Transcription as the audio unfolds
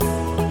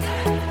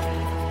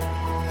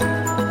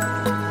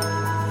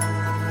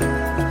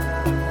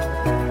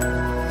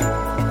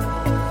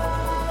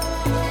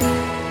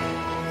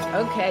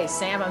Hi,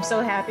 Sam. I'm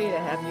so happy to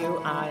have you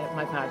on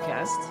my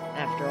podcast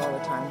after all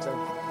the times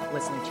of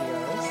listening to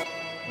yours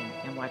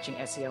and watching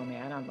SEO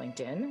Man on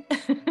LinkedIn.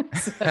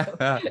 so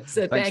Thanks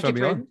thank for you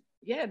being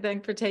on.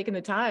 thanks for taking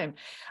the time.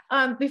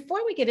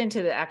 Before we get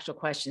into the actual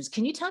questions,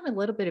 can you tell me a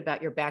little bit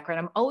about your background?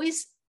 I'm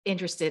always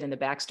interested in the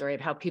backstory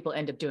of how people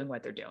end up doing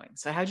what they're doing.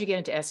 So how'd you get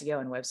into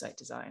SEO and website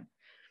design?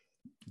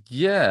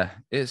 Yeah,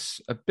 it's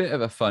a bit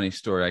of a funny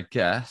story, I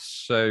guess.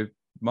 So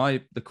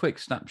the quick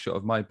snapshot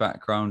of my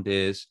background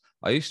is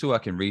I used to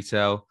work in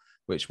retail,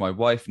 which my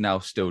wife now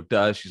still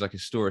does. She's like a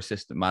store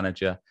assistant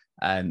manager.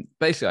 And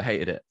basically I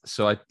hated it.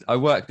 So I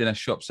worked in a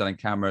shop selling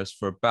cameras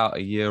for about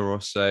a year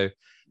or so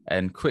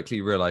and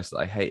quickly realized that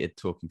I hated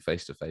talking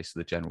face to face to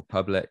the general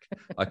public.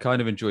 I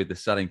kind of enjoyed the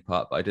selling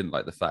part, but I didn't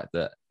like the fact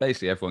that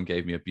basically everyone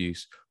gave me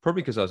abuse,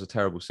 probably because I was a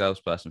terrible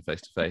salesperson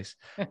face to face.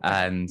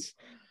 And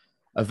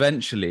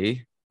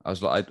eventually I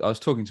was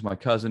talking to my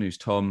cousin, who's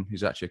Tom,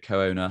 who's actually a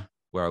co-owner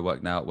where I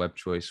work now at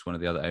WebChoice, one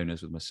of the other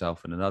owners with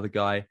myself and another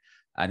guy.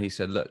 And he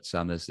said, look,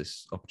 Sam, there's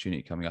this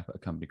opportunity coming up at a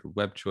company called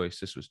WebChoice.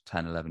 This was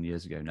 10, 11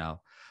 years ago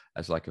now,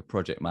 as like a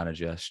project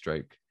manager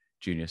stroke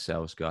junior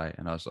sales guy.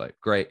 And I was like,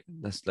 great,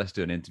 let's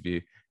do an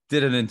interview.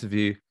 Did an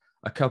interview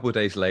a couple of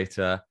days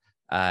later,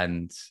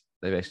 and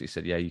they basically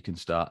said, yeah, you can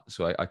start.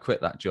 So I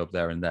quit that job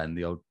there and then,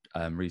 the old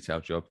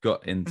retail job,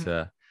 got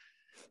into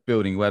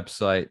building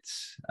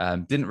websites,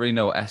 didn't really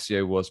know what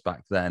SEO was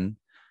back then,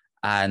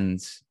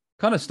 and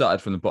kind of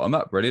started from the bottom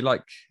up, really,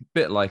 like a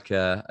bit like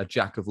a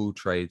jack of all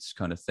trades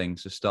kind of thing.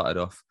 So started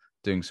off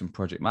doing some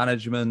project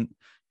management,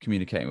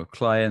 communicating with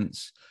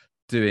clients,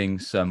 doing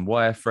some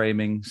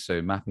wireframing,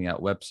 so mapping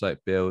out website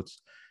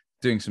builds,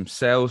 doing some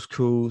sales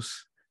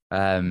calls,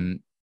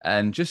 and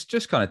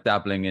just kind of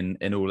dabbling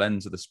in all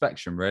ends of the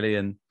spectrum, really.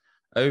 And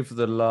over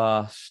the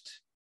last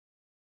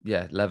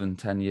 11,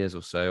 10 years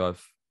or so,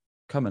 I've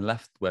come and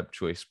left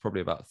WebChoice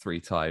probably about 3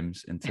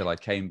 times until I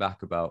came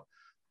back about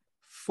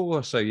 4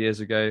 or so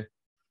years ago.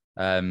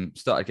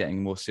 Started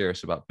getting more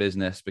serious about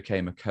business,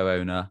 became a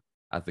co-owner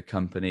at the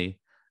company,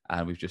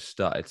 and we've just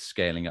started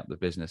scaling up the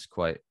business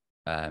quite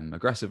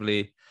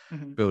aggressively,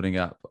 building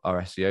up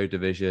our SEO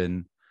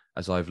division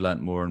as I've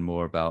learned more and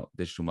more about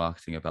digital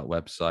marketing, about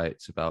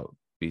websites, about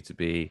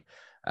B2B.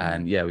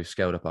 And we've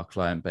scaled up our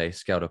client base,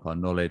 scaled up our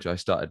knowledge. I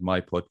started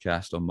my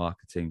podcast on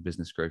marketing,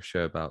 Business Growth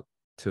Show, about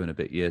 2 and a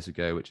bit years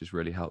ago, which has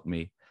really helped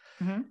me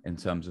in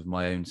terms of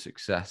my own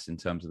success, in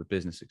terms of the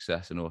business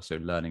success, and also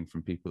learning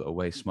from people that are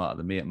way smarter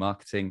than me at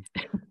marketing.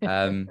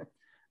 And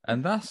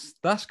that's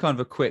kind of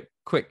a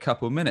quick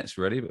couple of minutes,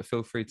 really, but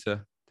feel free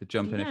to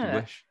jump in if you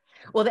wish.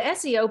 Well, the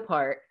SEO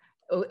part,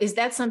 is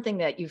that something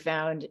that you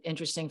found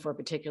interesting for a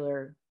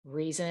particular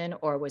reason,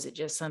 or was it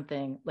just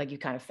something like you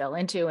kind of fell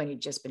into and you've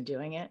just been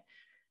doing it?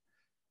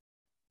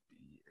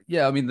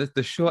 Yeah, I mean,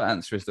 the short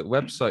answer is that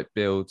website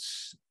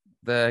builds,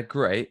 they're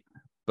great,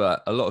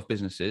 but a lot of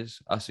businesses,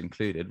 us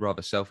included,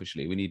 rather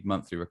selfishly, we need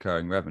monthly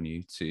recurring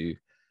revenue to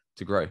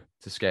grow,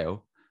 to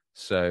scale.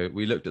 So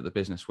we looked at the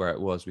business where it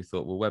was. We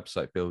thought, well,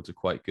 website builds are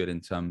quite good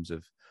in terms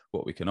of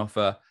what we can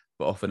offer,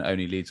 but often it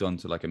only leads on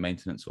to like a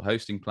maintenance or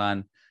hosting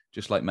plan.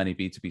 Just like many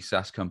B2B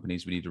SaaS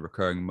companies, we need a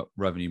recurring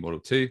revenue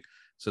model too.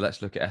 So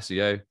let's look at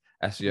SEO.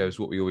 SEO is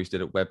what we always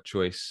did at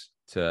WebChoice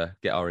to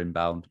get our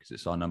inbound, because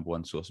it's our number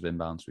one source of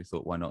inbound. So we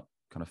thought, why not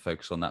kind of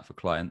focus on that for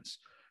clients?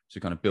 So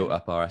we kind of built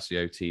up our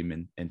SEO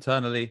team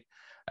internally,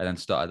 and then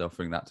started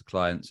offering that to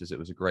clients, as it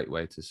was a great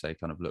way to say,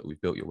 kind of, look, we've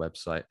built your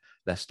website.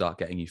 Let's start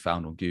getting you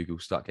found on Google,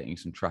 start getting you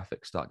some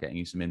traffic, start getting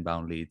you some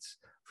inbound leads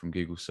from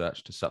Google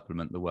search to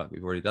supplement the work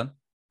we've already done.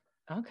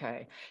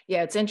 Okay.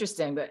 Yeah, it's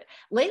interesting. But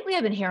lately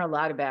I've been hearing a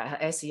lot about how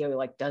SEO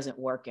like doesn't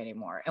work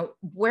anymore. And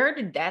where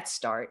did that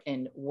start,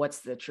 and what's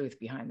the truth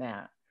behind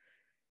that?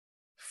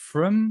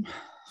 From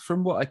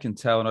what I can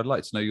tell, and I'd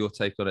like to know your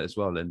take on it as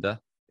well, Linda,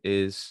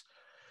 is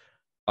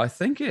I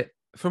think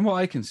from what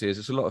I can see, is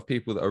there's a lot of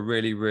people that are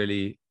really,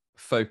 really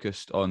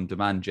focused on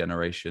demand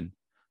generation.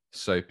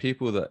 So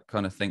people that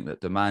kind of think that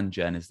demand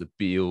gen is the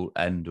be all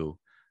end all,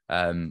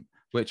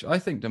 which I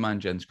think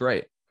demand gen's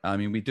great. I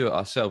mean, we do it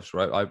ourselves,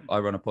 right? I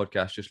run a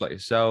podcast just like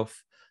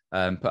yourself,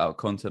 put out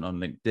content on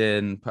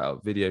LinkedIn, put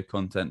out video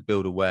content,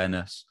 build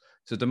awareness.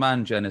 So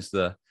demand gen is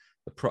a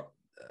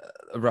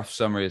rough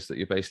summary is that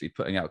you're basically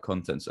putting out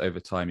content. So over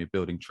time, you're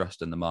building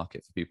trust in the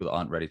market for people that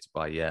aren't ready to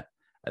buy yet.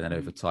 And then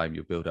over time,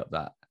 you'll build up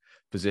that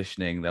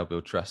positioning. They'll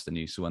build trust in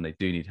you. So when they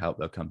do need help,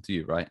 they'll come to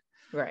you, right?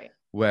 Right.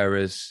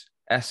 Whereas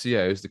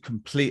SEO is the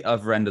complete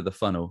other end of the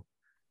funnel.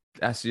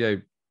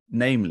 SEO,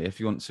 namely, if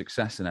you want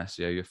success in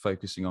SEO, you're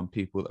focusing on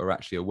people that are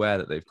actually aware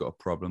that they've got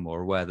a problem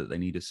or aware that they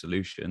need a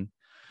solution.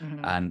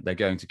 And they're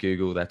going to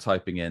Google, they're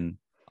typing in,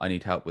 I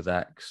need help with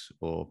X,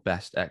 or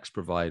best X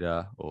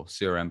provider, or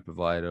CRM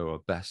provider,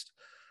 or best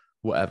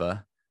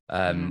whatever.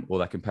 Or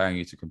they're comparing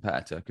you to a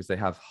competitor because they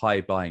have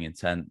high buying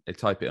intent. They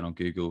type it in on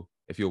Google.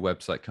 If your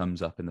website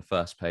comes up in the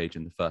first page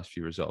in the first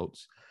few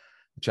results,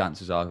 the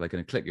chances are they're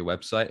going to click your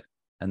website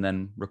and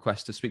then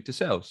request to speak to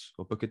sales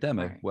or book a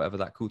demo, right, whatever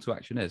that call to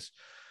action is.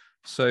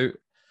 So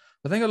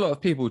I think a lot of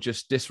people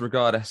just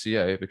disregard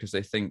SEO because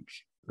they think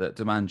that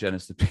demand gen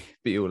is the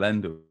be all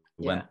end all.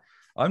 people. Yeah.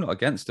 When I'm not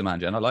against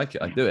demand gen, I like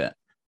it, I do it.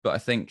 But I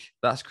think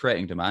that's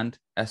creating demand.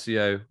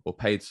 SEO or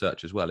paid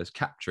search as well is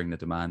capturing the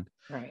demand.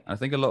 Right. And I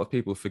think a lot of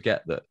people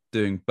forget that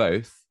doing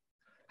both,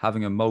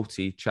 having a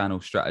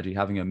multi-channel strategy,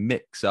 having a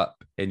mix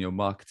up in your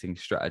marketing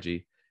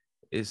strategy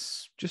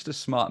is just a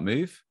smart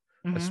move,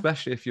 Mm-hmm.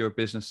 especially if you're a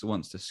business that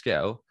wants to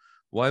scale.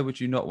 Why would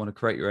you not want to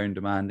create your own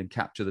demand and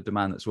capture the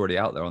demand that's already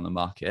out there on the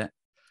market?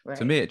 To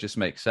Right. me, it just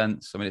makes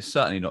sense. I mean, it's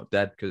certainly not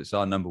dead because it's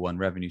our number one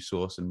revenue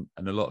source, and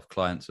a lot of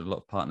clients and a lot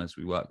of partners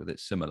we work with,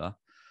 it's similar.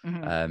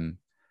 Mm-hmm. Um,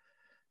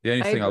 the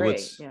only I thing I would,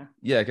 agree. Yeah.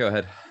 yeah, go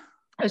ahead.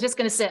 I was just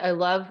going to say, I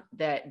love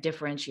that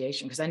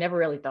differentiation because I never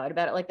really thought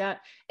about it like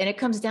that. And it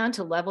comes down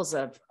to levels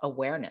of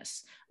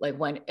awareness. Like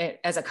when,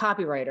 as a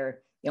copywriter,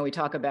 we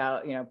talk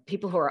about,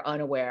 people who are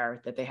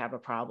unaware that they have a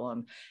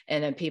problem.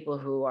 And then people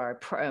who are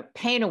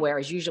pain aware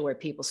is usually where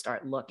people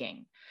start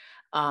looking.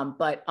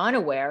 But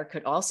unaware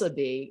could also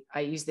be,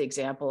 I use the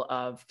example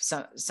of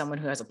someone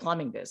who has a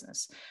plumbing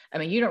business. I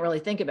mean, you don't really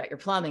think about your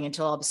plumbing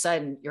until all of a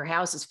sudden your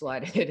house is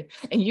flooded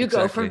and you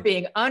go from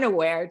being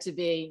unaware to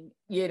being,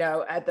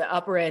 at the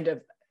upper end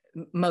of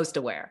most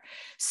aware.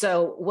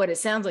 So what it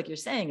sounds like you're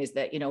saying is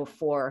that,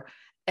 for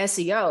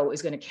SEO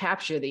is going to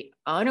capture the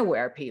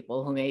unaware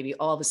people who maybe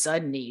all of a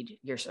sudden need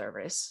your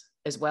service,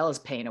 as well as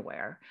pain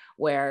aware,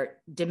 where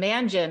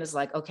demand gen is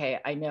like, okay,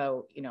 I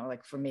know,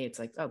 like for me, it's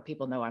like, oh,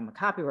 people know I'm a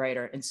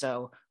copywriter. And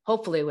so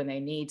hopefully when they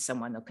need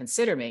someone, they'll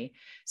consider me.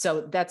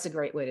 So that's a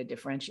great way to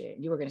differentiate.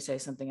 You were going to say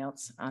something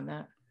else on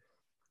that?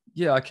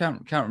 Yeah, I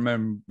can't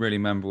really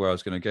remember where I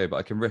was going to go, but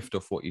I can riff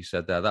off what you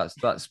said there.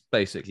 That's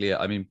basically it.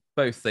 I mean,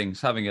 both things,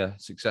 having a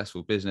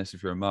successful business,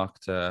 if you're a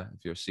marketer,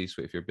 if you're a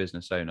C-suite, if you're a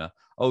business owner,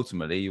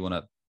 ultimately you want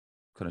to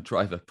kind of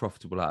drive a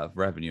profitable out of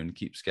revenue and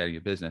keep scaling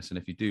your business. And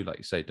if you do, like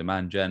you say,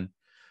 demand gen,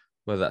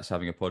 whether that's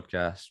having a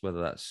podcast,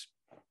 whether that's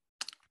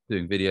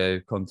doing video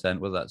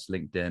content, whether that's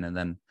LinkedIn, and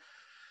then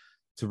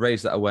to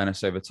raise that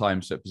awareness over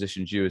time so it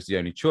positions you as the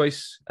only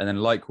choice. And then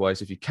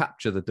likewise, if you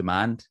capture the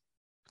demand,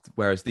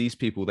 whereas these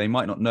people, they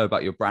might not know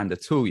about your brand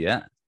at all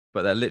yet,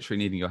 but they're literally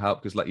needing your help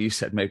because, like you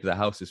said, maybe their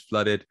house is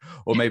flooded,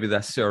 or maybe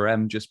their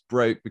CRM just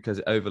broke because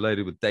it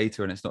overloaded with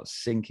data and it's not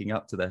syncing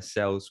up to their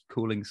sales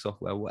calling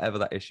software, whatever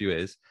that issue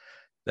is.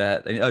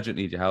 They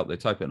urgently need your help. They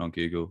type it in on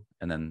Google,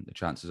 and then the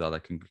chances are they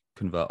can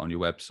convert on your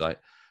website.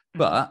 Mm-hmm.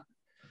 But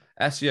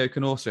SEO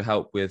can also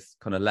help with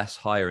kind of less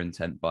higher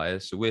intent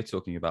buyers. So we're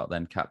talking about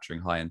then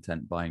capturing high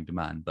intent buying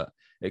demand, but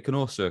it can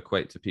also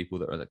equate to people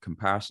that are at the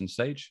comparison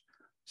stage.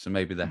 So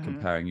maybe they're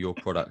comparing your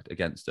product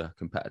against a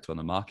competitor on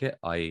the market,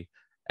 i.e.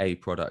 A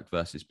product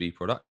versus B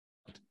product.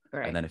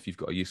 Right. And then if you've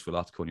got a useful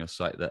article on your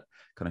site that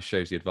kind of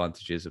shows the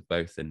advantages of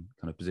both and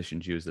kind of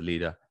positions you as the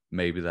leader,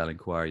 maybe they'll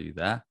inquire you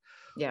there.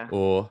 Yeah.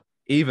 Or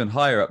even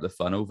higher up the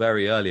funnel,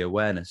 very early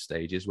awareness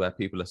stages where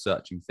people are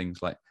searching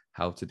things like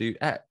how to do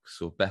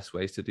X or best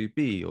ways to do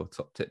B or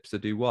top tips to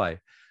do Y,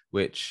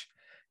 which,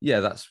 yeah,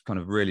 that's kind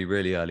of really,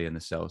 really early in the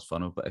sales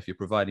funnel. But if you're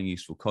providing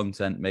useful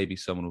content, maybe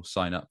someone will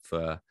sign up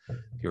for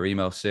your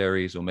email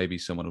series, or maybe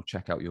someone will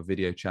check out your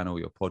video channel,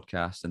 your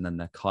podcast, and then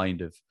they're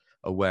kind of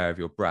aware of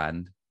your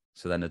brand.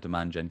 So then a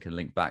demand gen can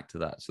link back to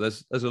that. So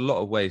there's a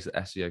lot of ways that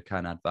SEO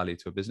can add value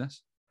to a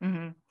business.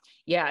 Mm-hmm.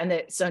 Yeah.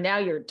 And so now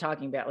you're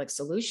talking about like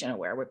solution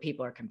aware where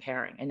people are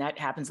comparing, and that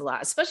happens a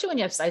lot, especially when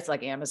you have sites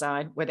like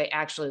Amazon where they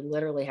actually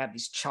literally have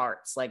these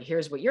charts, like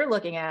here's what you're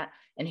looking at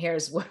and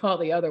here's what all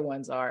the other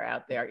ones are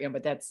out there,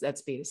 but that's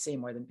B2C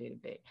more than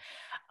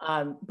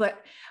B2B.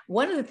 But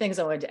one of the things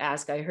I wanted to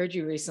ask, I heard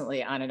you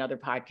recently on another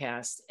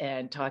podcast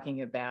and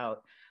talking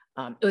about,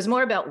 it was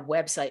more about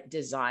website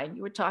design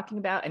you were talking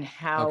about, and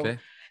how,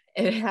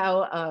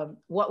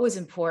 what was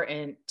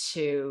important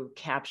to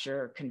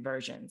capture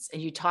conversions.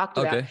 And you talked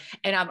about,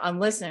 and I'm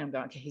listening, I'm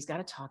going, okay, he's got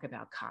to talk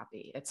about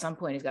copy. At some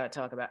point, he's got to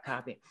talk about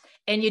copy.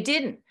 And you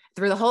didn't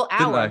through the whole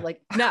hour. I'm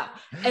like, no.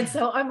 And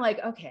so I'm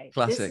like, okay,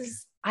 classic.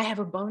 I have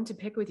a bone to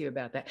pick with you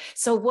about that.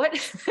 So what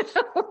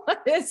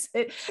is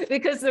it?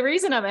 Because the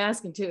reason I'm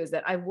asking too is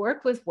that I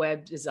work with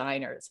web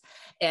designers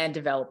and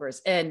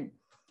developers, and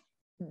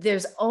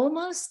there's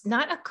almost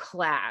not a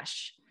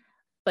clash,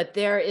 but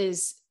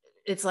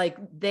it's like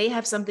they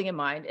have something in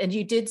mind. And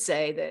you did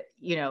say that,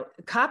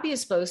 copy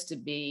is supposed to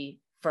be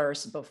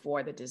first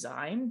before the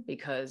design,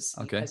 because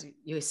as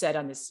you said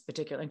on this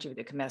particular interview,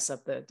 that can mess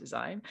up the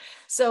design.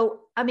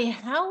 So, I mean,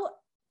 how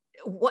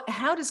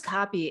does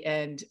copy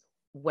and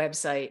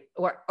website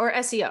or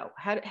SEO,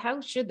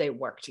 how should they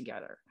work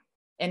together?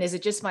 And is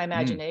it just my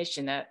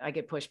imagination that I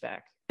get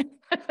pushback?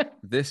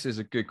 This is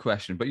a good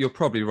question, but you're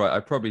probably right. I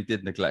probably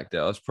did neglect it.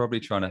 I was probably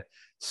trying to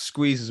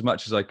squeeze as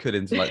much as I could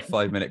into like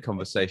 5-minute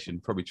conversation,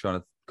 probably trying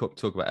to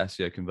talk about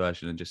SEO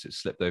conversion, and just it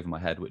slipped over my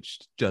head, which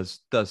does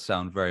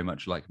sound very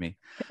much like me.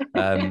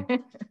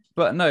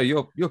 But no,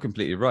 you're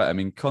completely right. I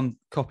mean,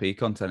 copy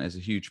content is a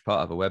huge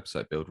part of a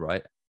website build,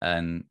 right?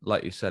 And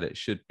like you said, it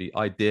should be,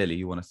 ideally,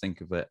 you want to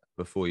think of it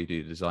before you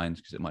do designs,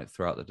 because it might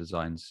throw out the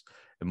designs.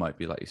 It might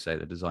be, like you say,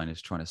 the designer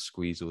is trying to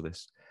squeeze all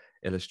this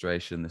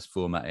illustration, this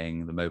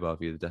formatting, the mobile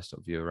view, the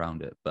desktop view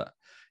around it. But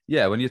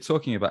yeah, when you're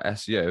talking about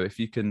SEO,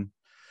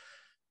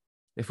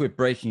 if we're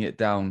breaking it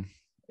down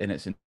in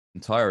its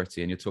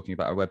entirety, and you're talking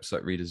about a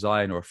website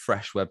redesign or a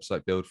fresh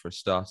website build for a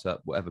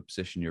startup, whatever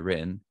position you're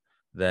in,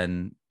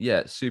 then yeah,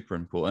 it's super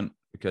important.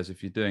 Because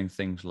if you're doing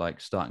things like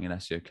starting an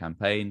SEO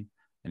campaign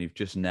and you've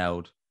just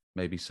nailed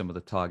maybe some of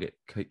the target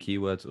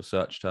keywords or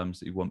search terms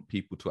that you want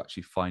people to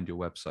actually find your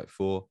website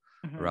for,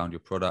 around your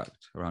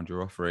product, around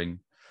your offering,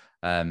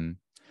 then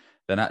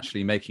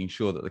actually making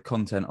sure that the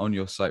content on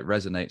your site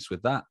resonates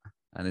with that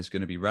and is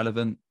going to be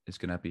relevant, is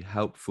going to be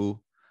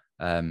helpful.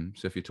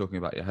 So if you're talking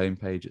about your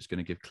homepage, it's going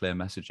to give clear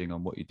messaging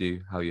on what you do,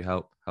 how you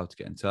help, how to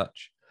get in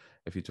touch.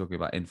 If you're talking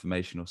about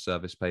information or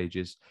service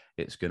pages,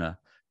 it's going to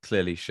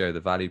clearly show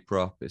the value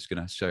prop. It's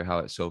going to show how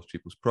it solves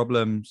people's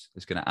problems.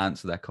 It's going to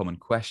answer their common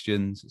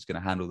questions. It's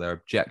going to handle their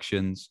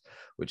objections,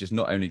 which is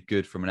not only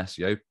good from an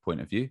SEO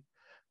point of view,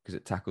 because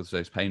it tackles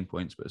those pain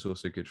points, but it's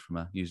also good from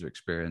a user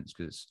experience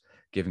because it's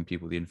giving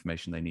people the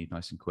information they need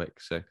nice and quick.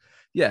 So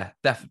yeah,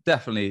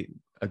 definitely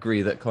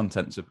agree that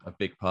content's a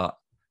big part.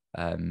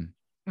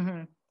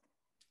 It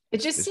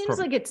just seems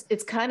like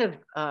it's kind of,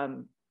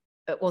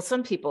 well,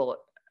 some people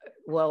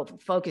will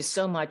focus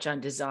so much on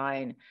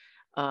design.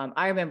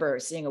 I remember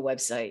seeing a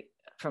website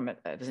from it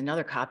was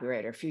another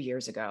copywriter a few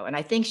years ago, and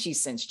I think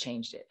she's since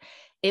changed it.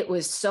 It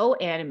was so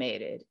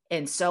animated.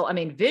 And so, I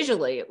mean,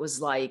 visually, it was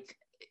like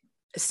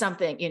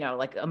something, you know,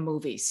 like a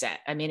movie set.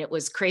 I mean, it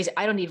was crazy.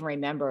 I don't even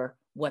remember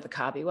what the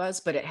copy was,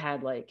 but it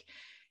had like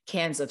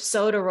cans of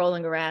soda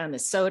rolling around, and the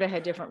soda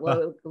had different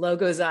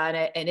logos on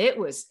it, and it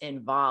was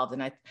involved.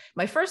 And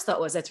my first thought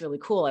was, that's really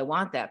cool. I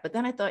want that. But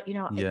then I thought, you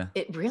know,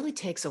 it really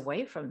takes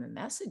away from the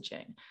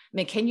messaging. I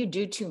mean, can you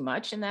do too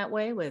much in that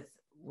way with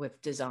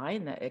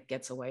design that it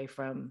gets away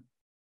from,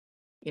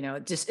 you know,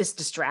 just it's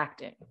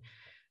distracting?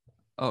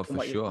 Oh,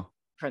 for sure.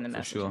 From the messaging.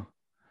 For sure.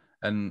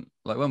 And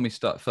like when we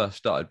first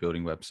started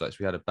building websites,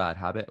 we had a bad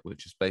habit,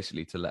 which is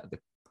basically to let the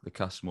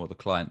customer or the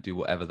client do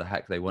whatever the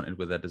heck they wanted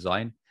with their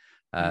design.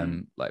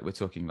 Like we're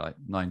talking like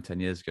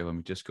 9-10 years ago when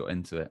we just got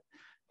into it.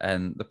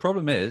 And the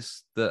problem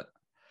is that,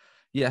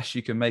 yes,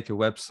 you can make a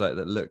website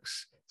that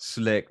looks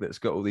slick, that's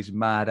got all these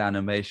mad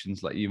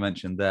animations like you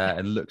mentioned there,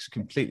 and looks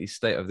completely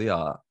state of the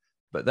art.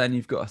 But then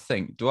you've got to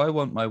think, do I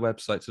want my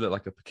website to look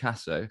like a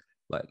Picasso,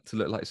 like to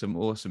look like some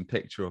awesome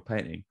picture or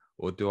painting?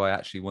 Or do I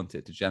actually want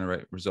it to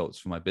generate results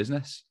for my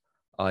business?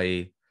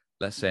 I.e.,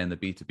 let's say in the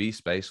B2B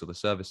space or the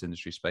service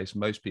industry space,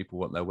 most people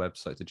want their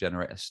website to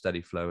generate a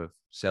steady flow of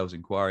sales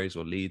inquiries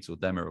or leads or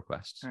demo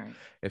requests. Right.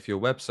 If your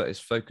website is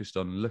focused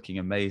on looking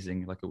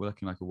amazing,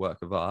 looking like a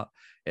work of art,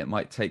 it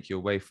might take you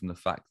away from the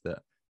fact that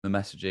the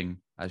messaging,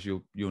 as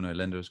you'll know,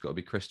 Linda, has got to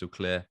be crystal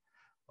clear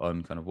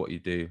on kind of what you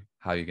do,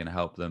 how you're going to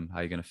help them,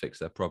 how you're going to fix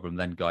their problem,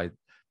 then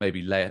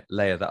maybe layer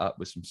that up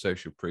with some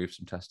social proof,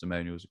 some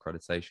testimonials,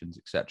 accreditations,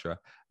 etc.,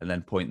 and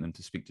then point them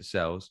to speak to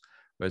sales.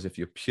 Whereas if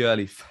you're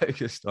purely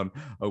focused on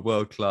a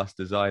world-class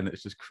design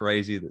that's just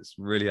crazy, that's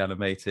really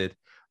animated,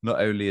 not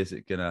only is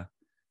it going to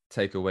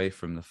take away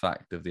from the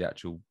fact of the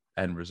actual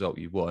end result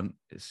you want,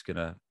 it's going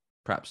to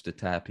perhaps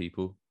deter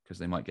people because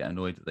they might get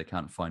annoyed that they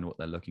can't find what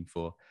they're looking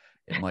for.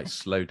 It might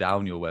slow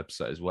down your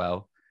website as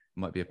well. It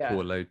might be a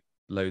poor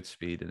load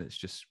speed, and it's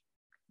just,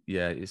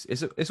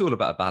 it's all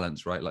about a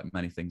balance, right? Like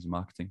many things in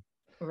marketing.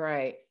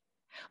 Right.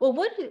 Well,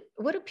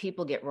 what do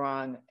people get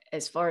wrong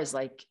as far as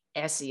like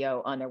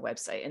SEO on their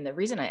website? And the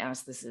reason I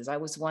ask this is I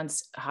was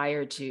once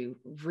hired to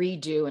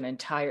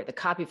redo the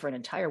copy for an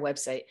entire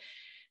website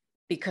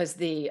because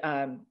the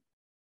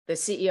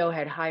CEO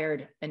had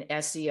hired an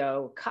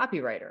SEO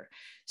copywriter.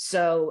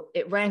 So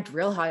it ranked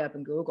real high up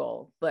in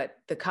Google, but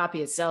the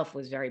copy itself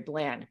was very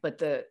bland, but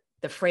the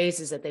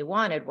phrases that they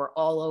wanted were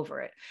all over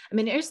it. I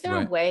mean, is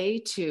there a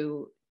way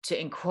to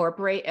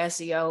incorporate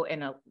SEO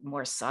in a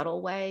more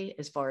subtle way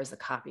as far as the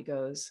copy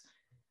goes?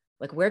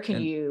 Like where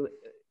can you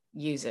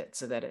use it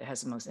so that it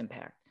has the most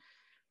impact?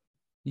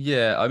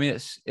 Yeah, I mean,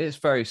 it's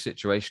very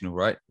situational,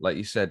 right? Like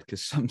you said,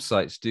 because some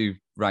sites do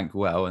rank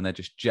well and they're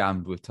just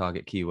jammed with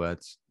target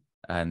keywords,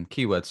 and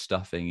keyword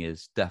stuffing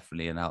is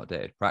definitely an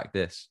outdated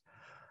practice.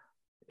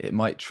 It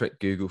might trick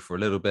Google for a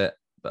little bit,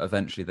 but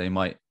eventually they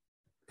might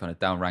kind of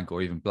downrank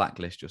or even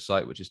blacklist your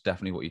site, which is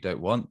definitely what you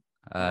don't want.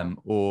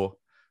 Or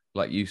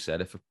like you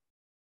said, if a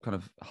kind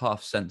of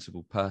half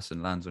sensible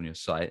person lands on your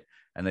site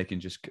and they can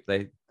just,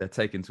 they're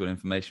taken to an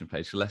information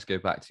page. So let's go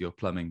back to your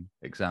plumbing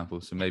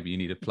example. So maybe you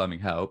need a plumbing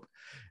help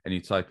and you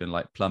type in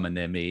like plumber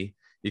near me.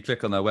 You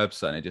click on their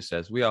website and it just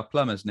says, we are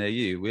plumbers near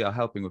you. We are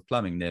helping with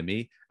plumbing near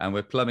me. And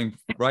we're plumbing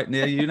right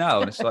near you now.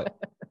 And it's like,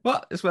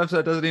 what? This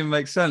website doesn't even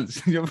make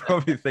sense. You'll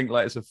probably think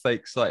like it's a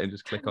fake site and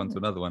just click onto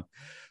another one.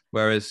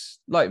 Whereas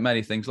like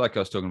many things, like I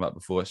was talking about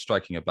before, it's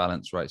striking a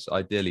balance, right? So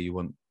ideally you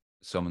want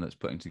someone that's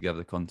putting together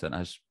the content,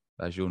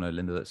 as you'll know,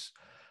 Linda, that's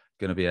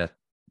going to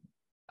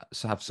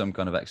have some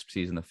kind of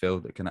expertise in the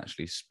field that can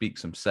actually speak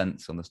some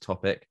sense on this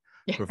topic,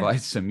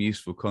 provide some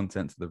useful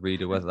content to the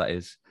reader, whether that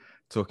is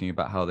talking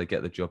about how they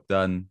get the job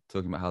done,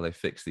 talking about how they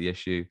fix the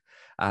issue,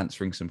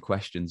 answering some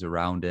questions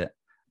around it,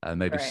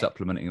 maybe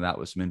supplementing that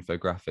with some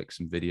infographics,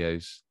 some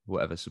videos,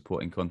 whatever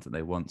supporting content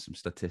they want, some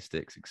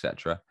statistics,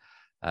 etc.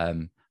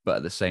 but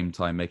at the same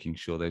time, making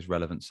sure those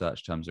relevant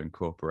search terms are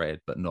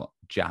incorporated, but not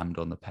jammed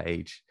on the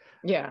page.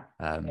 Yeah.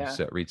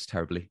 So it reads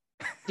terribly.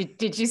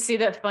 Did you see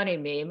that funny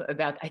meme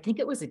about, I think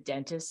it was a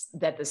dentist,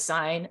 that the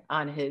sign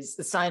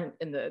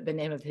in the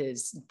name of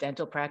his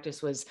dental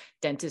practice was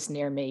 "Dentist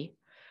near me,"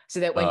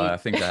 so that when you I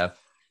think I have.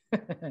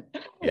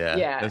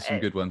 Yeah, there's some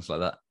good ones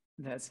like that.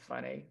 That's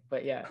funny,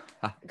 but yeah,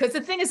 because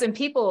the thing is,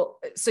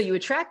 so you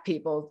attract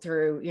people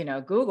through,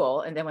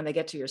 Google, and then when they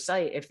get to your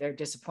site, if they're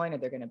disappointed,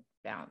 they're going to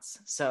bounce.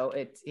 So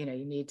it's, you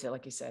need to,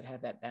 like you said,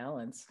 have that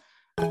balance.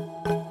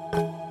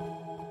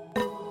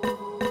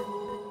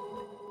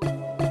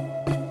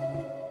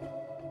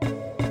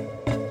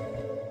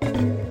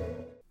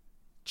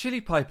 Chili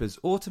Piper's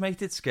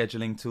automated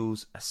scheduling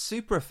tools are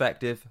super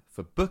effective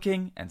for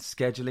booking and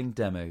scheduling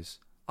demos.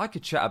 I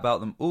could chat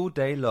about them all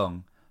day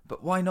long,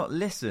 but why not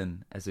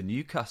listen as a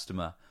new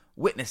customer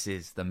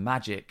witnesses the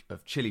magic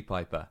of Chili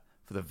Piper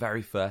for the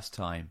very first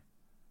time?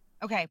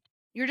 Okay,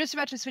 you're just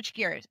about to switch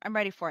gears. I'm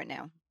ready for it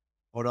now.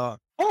 Hold on.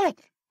 Oh,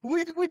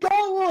 we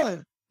got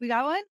one. We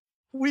got one?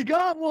 We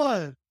got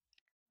one.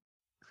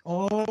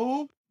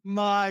 Oh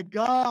my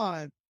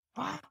God.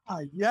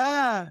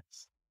 Yes.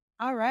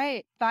 All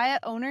right. Via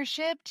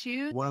ownership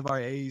to... One of our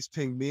A's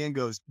pinged me and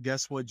goes,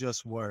 guess what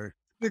just worked?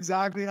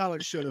 Exactly how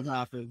it should have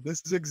happened.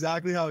 This is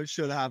exactly how it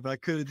should have happened. I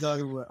could have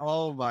done it.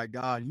 Oh my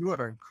God. You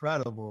are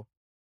incredible.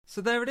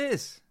 So there it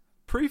is.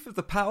 Proof of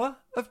the power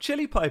of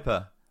Chili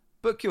Piper.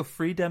 Book your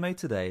free demo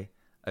today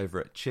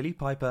over at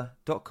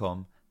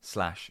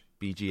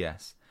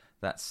chilipiper.com/BGS.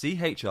 That's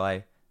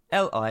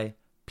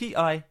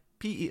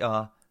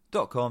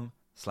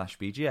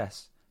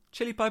chilipiper.com/BGS.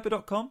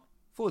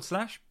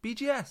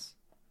 chilipiper.com/BGS.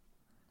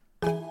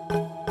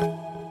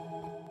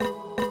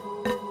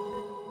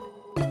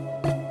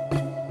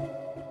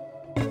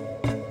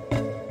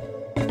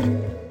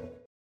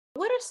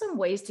 What are some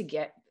ways to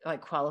get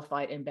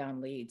qualified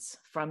inbound leads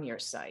from your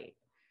site?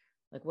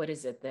 Like, what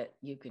is it that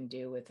you can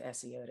do with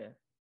SEO to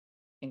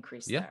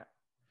increase that?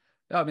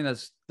 Yeah, I mean,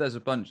 there's a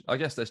bunch. I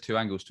guess there's two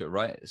angles to it,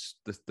 right? It's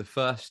the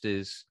first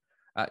is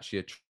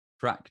actually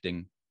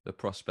attracting the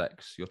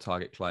prospects, your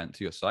target client,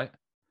 to your site.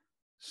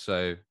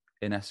 So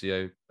in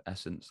SEO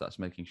essence, that's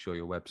making sure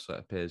your website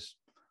appears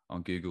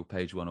on Google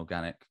page one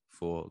organic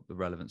for the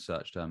relevant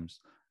search terms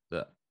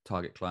that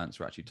target clients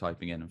are actually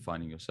typing in and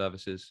finding your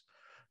services.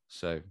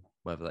 So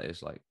whether that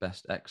is like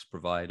best X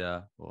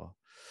provider or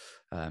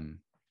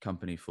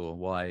company for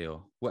Y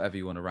or whatever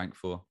you want to rank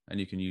for. And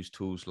you can use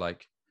tools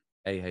like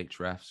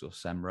Ahrefs or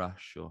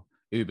SEMrush or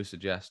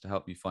Ubersuggest to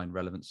help you find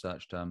relevant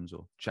search terms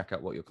or check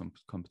out what your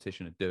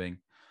competition are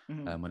doing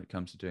when it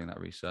comes to doing that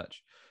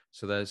research.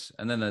 So there's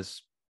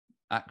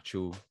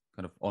actual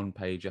kind of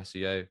on-page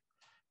SEO.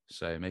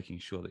 So making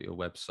sure that your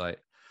website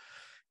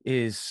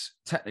is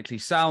technically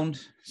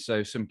sound.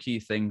 So some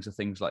key things are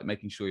things like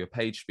making sure your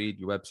page speed,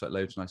 your website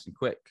loads nice and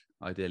quick,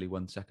 ideally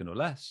 1 second or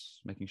less,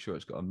 making sure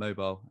it's got a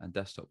mobile and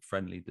desktop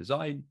friendly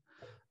design.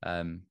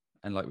 And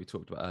like we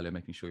talked about earlier,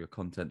 making sure your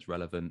content's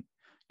relevant.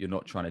 You're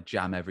not trying to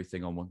jam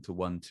everything on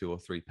 1, 2, or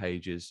 3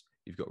 pages.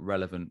 You've got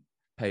relevant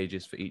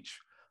pages for each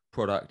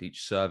product,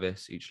 each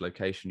service, each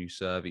location you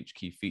serve, each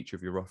key feature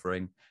of your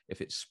offering. If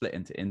it's split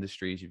into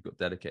industries, you've got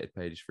dedicated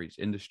pages for each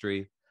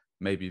industry.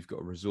 Maybe you've got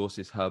a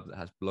resources hub that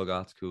has blog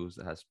articles,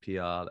 that has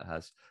PR, that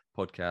has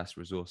podcast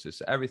resources.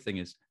 So everything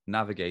is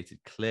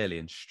navigated clearly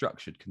and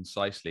structured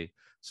concisely.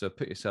 So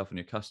put yourself in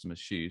your customer's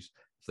shoes.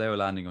 If they were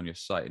landing on your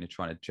site and you're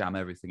trying to jam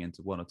everything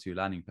into 1 or 2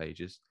 landing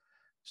pages,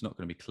 it's not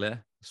going to be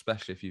clear,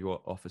 especially if you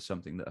offer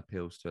something that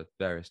appeals to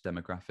various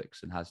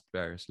demographics and has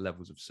various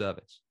levels of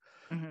service.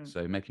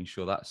 So making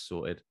sure that's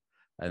sorted.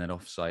 And then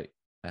offsite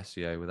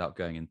SEO, without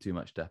going in too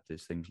much depth,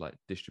 is things like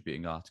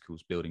distributing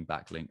articles, building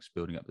backlinks,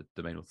 building up the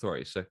domain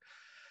authority. So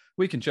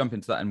we can jump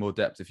into that in more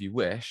depth if you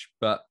wish,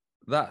 but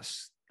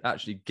that's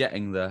actually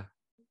getting the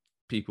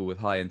people with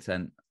high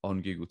intent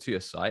on Google to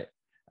your site.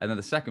 And then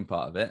the second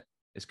part of it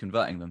is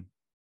converting them.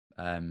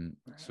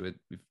 So we've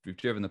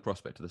driven the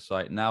prospect to the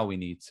site. Now we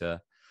need to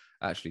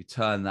actually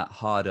turn that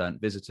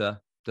hard-earned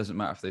visitor, doesn't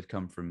matter if they've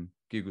come from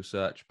Google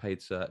search,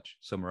 paid search,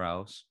 somewhere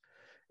else,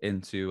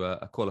 into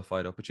a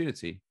qualified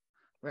opportunity.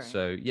 Right.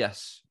 So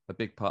yes, a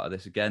big part of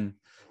this, again,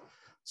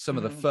 some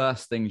of the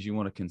first things you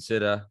want to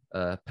consider,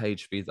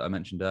 page speed that I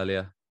mentioned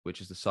earlier, which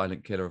is the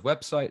silent killer of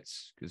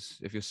websites. Because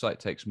if your site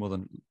takes more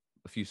than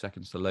a few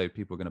seconds to load,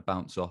 people are going to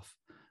bounce off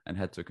and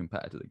head to a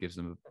competitor that gives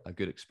them a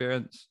good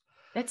experience.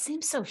 That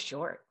seems so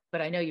short, but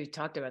I know you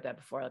talked about that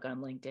before, like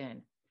on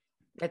LinkedIn.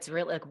 That's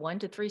really like 1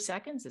 to 3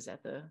 seconds. Is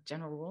that the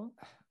general rule?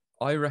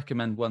 I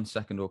recommend 1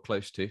 second or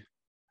close to.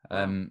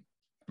 Wow.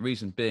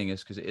 Reason being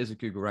is because it is a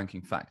Google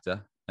ranking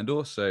factor. And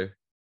also,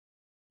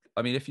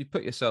 I mean, if you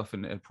put yourself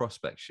in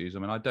prospect shoes, I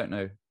mean, I don't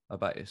know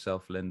about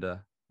yourself,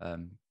 Linda,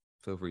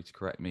 feel free to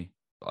correct me,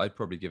 but I'd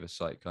probably give a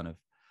site kind of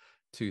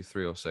 2,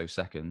 3 or so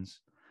seconds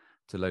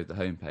to load the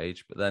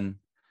homepage. But then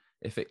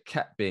if it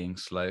kept being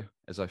slow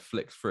as I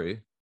flicked through,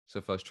 so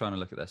if I was trying to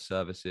look at their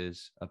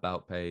services,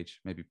 about page,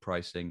 maybe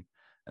pricing,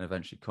 and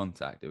eventually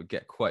contact, it would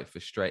get quite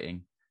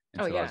frustrating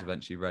until I was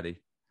eventually ready.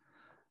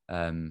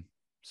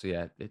 So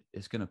yeah,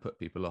 it's going to put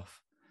people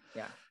off.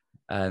 Yeah.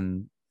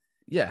 And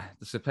yeah,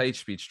 so page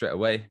speed straight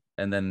away.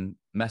 And then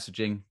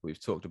messaging,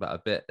 we've talked about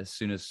a bit. As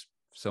soon as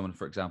someone,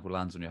 for example,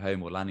 lands on your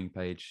home or landing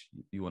page,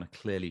 you want to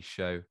clearly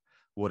show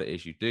what it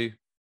is you do.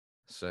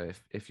 So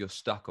if you're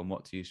stuck on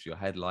what to use for your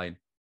headline,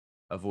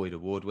 avoid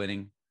award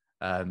winning,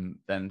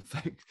 then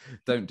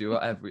don't do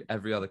what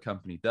every other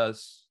company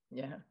does.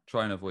 Yeah.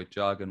 Try and avoid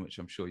jargon, which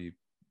I'm sure you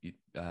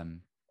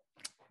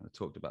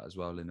talked about as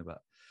well, Lynn,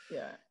 about.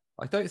 Yeah.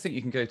 I don't think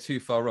you can go too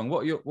far wrong.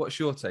 What's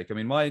your take? I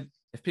mean,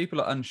 if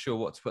people are unsure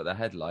what to put their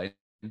headline,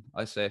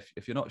 I say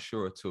if you're not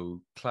sure at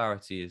all,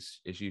 clarity is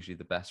usually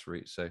the best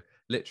route. So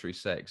literally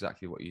say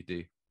exactly what you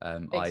do.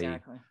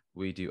 Exactly.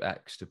 We do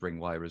X to bring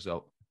Y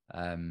result.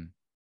 And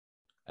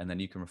then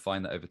you can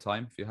refine that over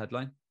time for your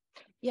headline.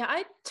 Yeah,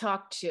 I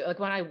talk to, like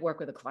when I work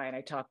with a client,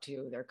 I talk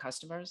to their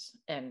customers,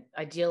 and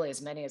ideally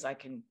as many as I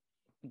can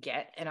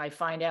get. And I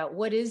find out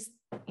what's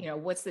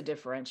the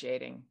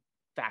differentiating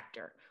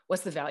factor?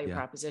 What's the value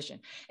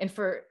proposition? And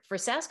for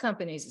SaaS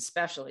companies,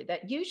 especially,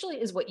 that usually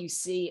is what you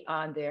see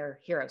on their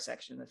hero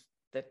section,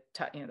 the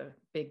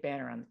big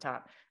banner on the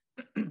top.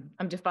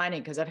 I'm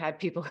defining because I've had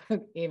people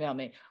email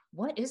me,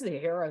 what is the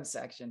hero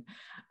section?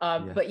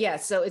 But yeah,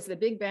 so it's the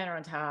big banner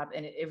on top,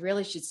 and it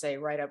really should say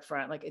right up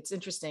front. Like, it's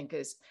interesting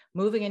because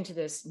moving into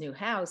this new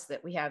house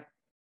that we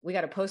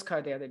got a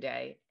postcard the other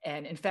day.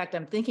 And in fact,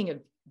 I'm thinking of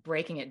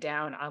breaking it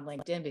down on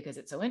LinkedIn because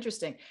it's so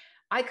interesting.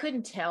 I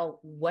couldn't tell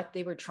what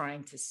they were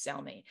trying to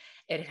sell me.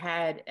 It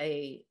had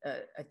a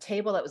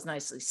table that was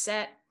nicely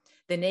set.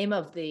 The name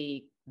of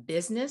the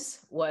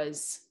business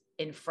was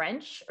in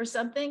French or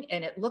something.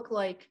 And it looked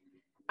like,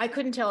 I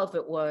couldn't tell if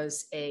it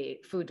was a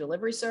food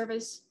delivery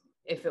service,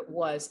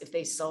 if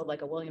they sold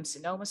like a Williams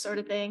Sonoma sort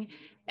of thing.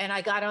 And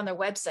I got on their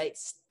website,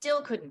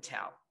 still couldn't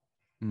tell.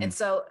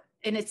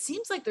 And it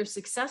seems like they're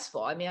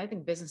successful. I mean, I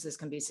think businesses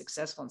can be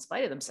successful in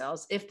spite of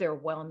themselves if they're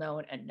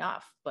well-known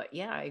enough. But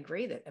yeah, I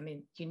agree that, I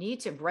mean, you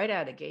need to right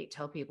out of the gate,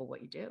 tell people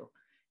what you do.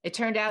 It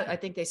turned out, I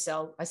think they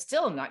sell, I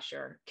still am not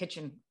sure,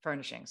 kitchen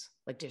furnishings,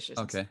 like dishes.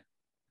 Okay.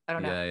 I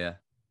don't know. Yeah.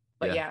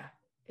 But yeah,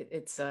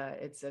 it's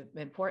an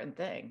important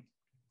thing.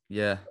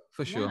 Yeah,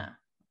 for sure. Yeah.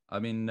 I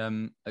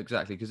mean,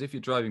 exactly. Because if you're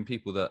driving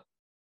people that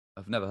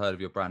have never heard of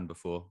your brand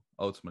before,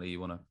 ultimately you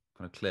want to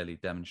kind of clearly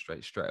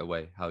demonstrate straight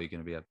away how you're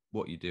going to be,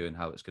 what you do and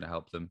how it's going to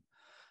help them.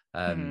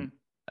 And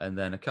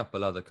then a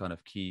couple other kind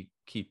of key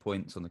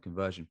points on the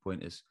conversion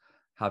point is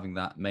having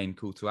that main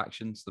call to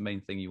actions, the main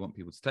thing you want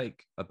people to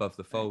take above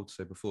the fold.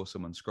 So before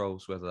someone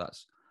scrolls, whether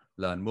that's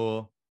learn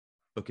more,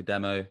 book a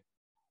demo,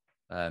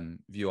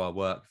 view our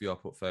work, view our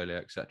portfolio,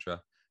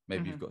 etc.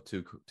 Maybe you've got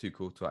two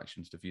call to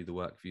actions to view the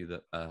work,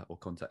 or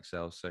contact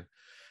sales. So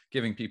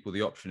giving people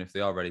the option, if they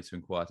are ready to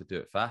inquire, to do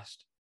it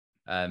fast.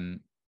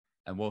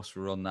 And whilst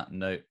we're on that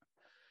note,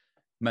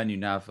 menu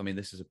nav, I mean,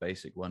 this is a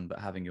basic one, but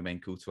having your main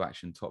call to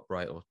action top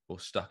right or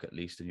stuck at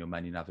least in your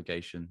menu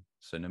navigation.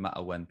 So no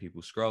matter when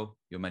people scroll,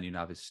 your menu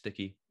nav is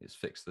sticky. It's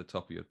fixed to the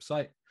top of your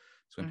site.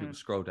 So when people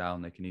scroll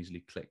down, they can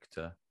easily click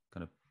to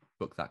kind of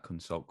book that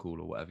consult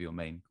call or whatever your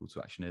main call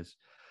to action is.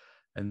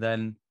 And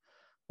then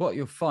what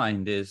you'll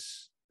find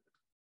is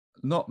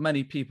not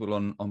many people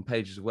on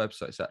pages of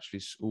websites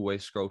actually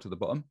always scroll to the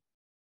bottom.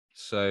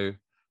 So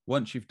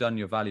once you've done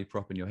your value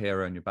prop and your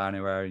hero and your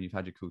banner area and you've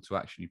had your call to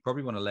action, you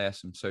probably want to layer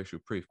some social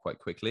proof quite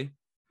quickly,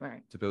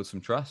 right, to build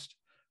some trust.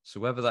 So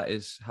whether that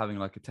is having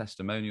like a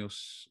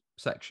testimonials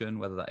section,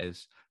 whether that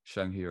is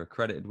showing who you're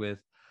accredited with,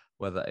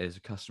 whether that is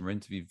a customer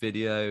interview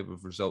video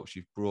with results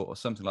you've brought or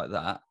something like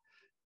that,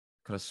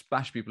 kind of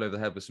smash people over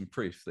the head with some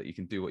proof that you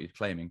can do what you're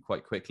claiming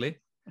quite quickly.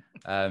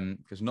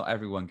 Because not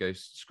everyone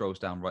scrolls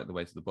down right the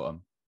way to the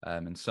bottom.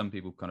 And some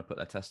people kind of put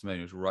their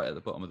testimonials right at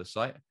the bottom of the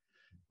site,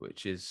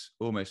 which is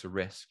almost a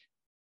risk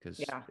because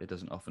it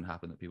doesn't often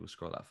happen that people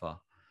scroll that far.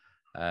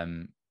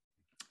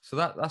 So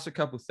that's a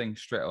couple of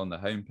things straight on the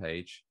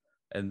homepage.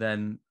 And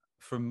then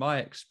from my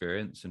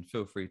experience, and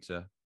feel free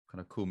to kind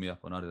of call me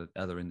up on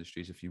other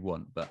industries if you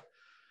want, but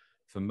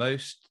for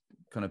most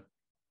kind of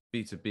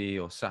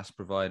B2B or SaaS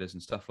providers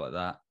and stuff like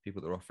that,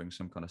 people that are offering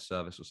some kind of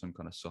service or some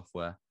kind of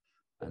software,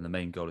 and the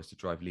main goal is to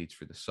drive leads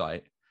through the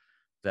site,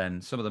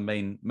 then some of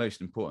the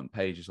most important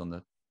pages on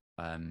their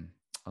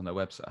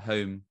website,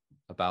 home,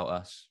 about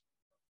us,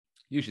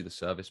 usually the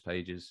service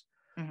pages,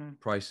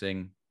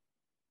 pricing,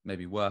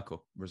 maybe work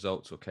or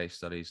results or case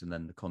studies, and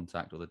then the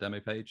contact or the demo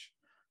page.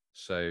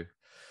 So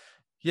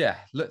yeah,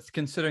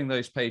 considering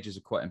those pages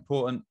are quite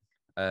important,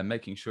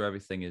 making sure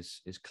everything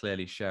is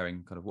clearly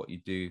sharing kind of what you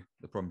do,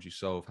 the problems you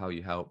solve, how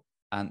you help,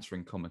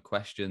 answering common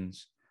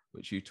questions,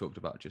 which you talked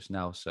about just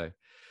now. So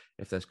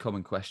if there's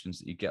common questions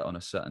that you get on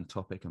a certain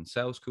topic on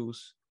sales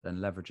calls, then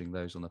leveraging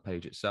those on the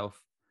page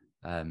itself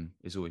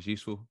is always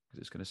useful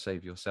because it's going to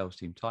save your sales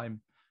team time.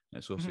 And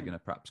it's also going to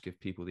perhaps give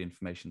people the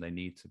information they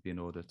need to be in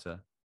order to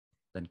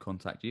then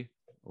contact you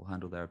or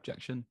handle their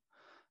objection.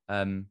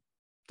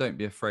 Don't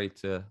be afraid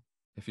to,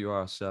 if you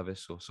are a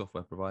service or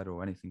software provider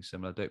or anything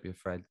similar, don't be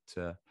afraid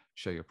to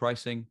show your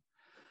pricing,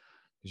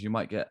 because you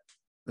might get,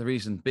 the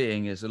reason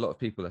being is a lot of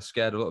people are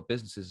scared, a lot of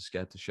businesses are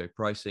scared to show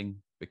pricing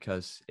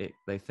because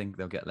they think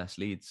they'll get less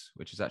leads,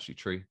 which is actually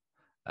true.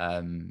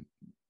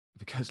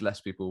 Because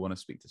less people want to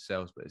speak to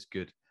sales, but it's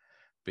good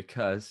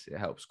because it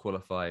helps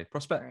qualify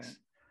prospects. Right.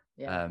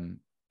 Yeah. And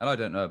I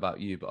don't know about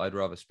you, but I'd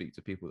rather speak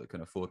to people that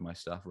can afford my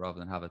stuff rather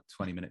than have a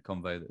 20-minute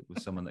convo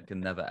with someone that can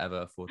never,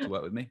 ever afford to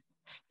work with me.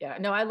 Yeah.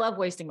 No, I love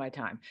wasting my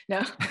time.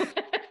 No,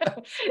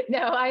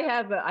 no, I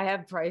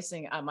have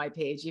pricing on my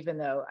page, even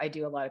though I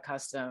do a lot of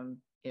custom,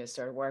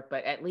 sort of work,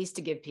 but at least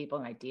to give people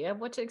an idea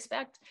of what to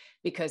expect,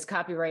 because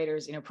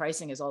copywriters,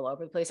 pricing is all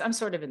over the place. I'm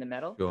sort of in the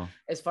middle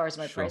as far as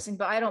my pricing,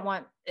 but I don't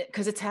want,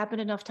 because it's happened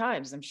enough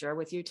times, I'm sure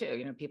with you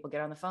too, people get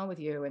on the phone with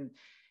you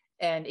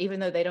and even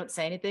though they don't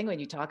say anything,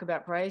 when you talk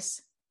about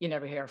price, you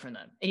never hear from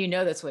them. And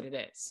that's what it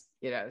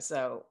is,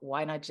 so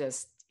why not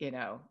just, be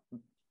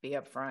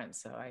upfront?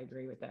 So I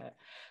agree with that.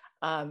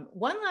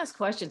 One last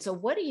question. So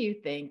what do you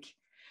think,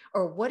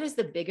 or what is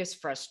the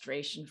biggest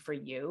frustration for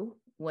you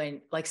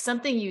when, like,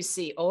 something you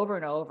see over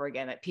and over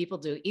again that people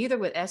do either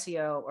with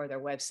SEO or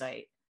their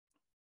website,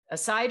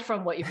 aside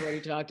from what you've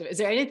already talked about? Is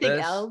there anything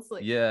else?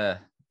 Yeah.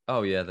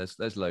 Oh yeah.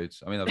 There's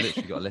loads. I mean, I've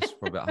literally got a list of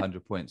probably about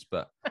 100 points,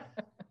 but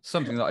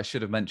something that I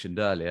should have mentioned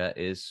earlier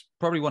is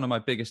probably one of my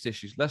biggest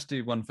issues. Let's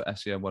do one for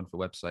SEO and one for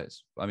websites.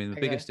 I mean,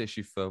 the biggest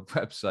issue for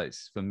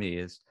websites for me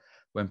is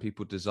when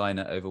people design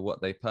it over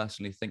what they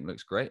personally think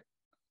looks great.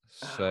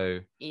 So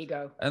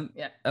ego. And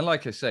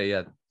like I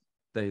say,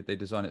 they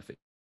design it for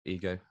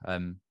ego,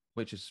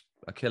 which is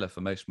a killer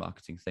for most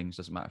marketing things.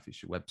 Doesn't matter if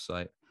it's your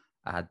website,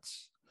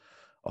 ads,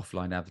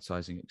 offline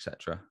advertising,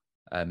 etc.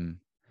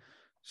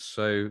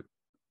 So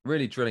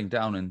really drilling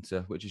down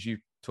into, which is you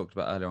talked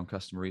about earlier on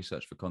customer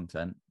research for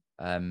content,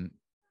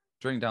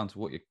 drilling down to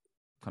what your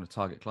kind of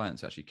target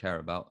clients actually care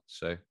about.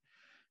 So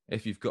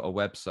if you've got a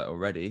website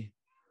already,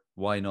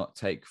 why not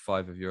take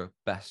 5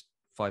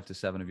 to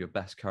 7 of your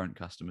best current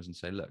customers and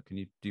say, look,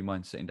 do you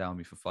mind sitting down with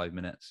me for 5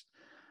 minutes,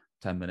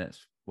 10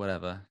 minutes,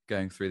 whatever,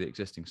 going through the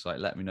existing site?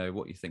 Let me know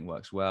what you think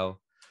works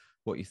well,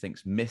 what you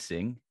think's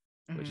missing,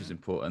 which is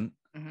important.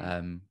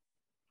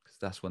 Because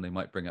that's when they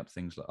might bring up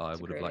things like, I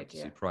would have liked to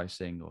see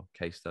pricing or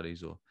case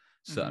studies or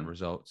certain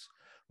results,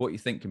 what you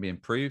think can be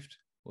improved,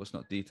 what's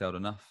not detailed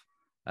enough.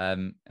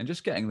 And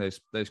just getting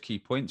those key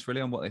points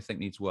really on what they think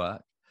needs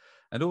work.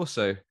 And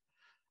also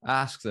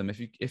ask them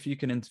if you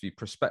can interview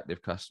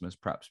prospective customers,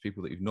 perhaps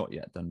people that you've not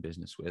yet done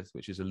business with,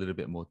 which is a little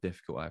bit more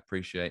difficult, I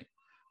appreciate.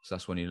 So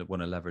that's when you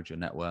want to leverage your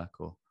network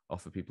or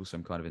offer people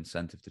some kind of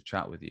incentive to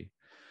chat with you.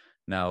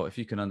 Now, if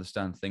you can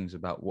understand things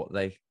about what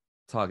they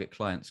target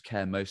clients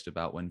care most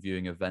about when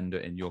viewing a vendor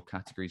in your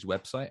category's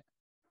website,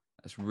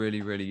 that's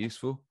really, really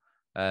useful.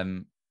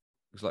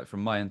 Because like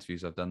from my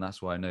interviews I've done,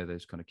 that's why I know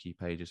those kind of key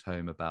pages,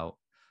 home, about,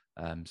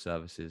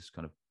 services,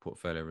 kind of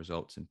portfolio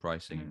results and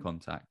pricing and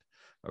contact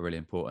are really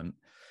important.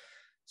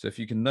 So if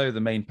you can know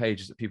the main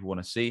pages that people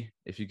want to see,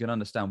 if you can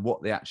understand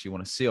what they actually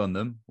want to see on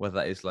them, whether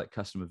that is like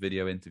customer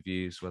video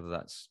interviews, whether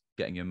that's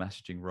getting your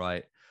messaging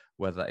right,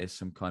 whether that is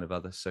some kind of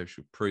other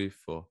social proof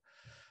or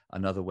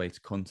another way to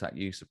contact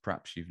you. So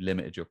perhaps you've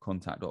limited your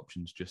contact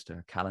options just to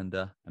a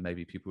calendar, and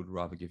maybe people would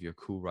rather give you a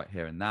call right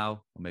here and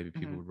now, or maybe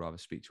people would rather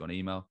speak to you on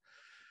email.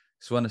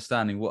 So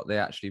understanding what they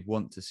actually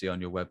want to see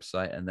on your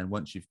website. And then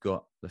once you've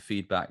got the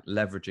feedback,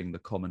 leveraging the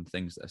common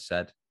things that are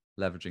said,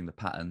 leveraging the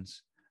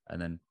patterns,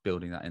 and then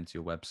building that into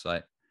your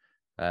website.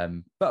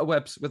 But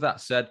with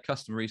that said,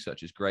 customer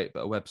research is great,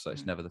 but a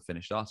website's never the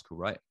finished article,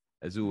 right?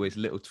 There's always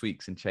little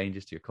tweaks and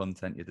changes to your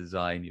content, your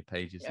design, your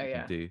pages that you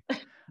can do.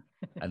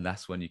 And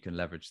that's when you can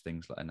leverage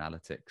things like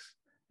analytics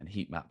and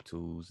heat map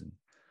tools and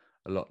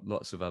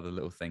lots of other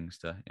little things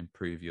to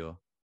improve your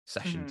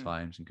session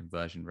times and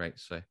conversion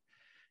rates. So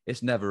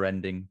it's never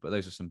ending, but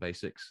those are some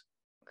basics.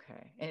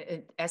 Okay.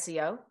 And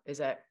SEO, is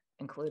that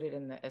included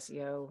in the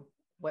SEO?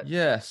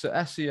 Yeah. So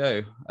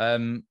SEO,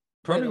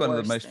 probably one of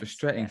the most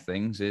frustrating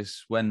things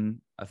is when,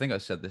 I think I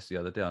said this the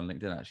other day on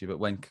LinkedIn actually, but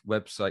when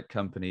website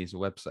companies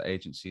or website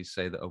agencies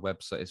say that a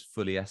website is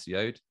fully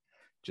SEO'd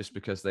just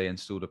because they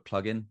installed a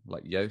plugin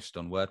like Yoast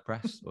on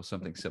WordPress or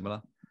something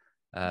similar.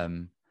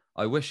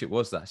 I wish it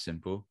was that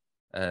simple.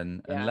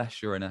 And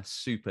unless you're in a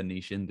super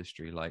niche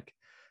industry, like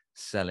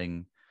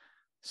selling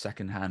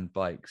secondhand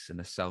bikes in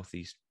the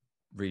southeast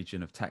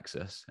region of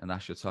Texas, and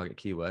that's your target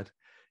keyword,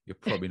 you're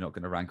probably not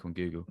going to rank on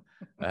Google,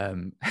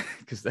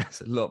 because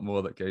there's a lot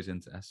more that goes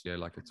into SEO,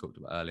 like I talked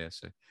about earlier.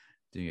 So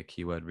doing your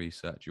keyword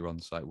research, your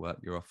on-site work,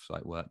 your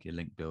off-site work, your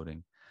link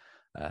building.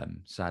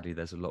 Sadly,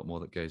 there's a lot more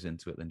that goes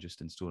into it than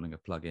just installing a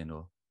plugin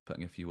or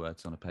putting a few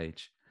words on a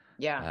page.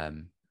 Yeah.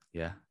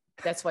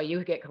 That's why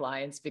you get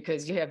clients,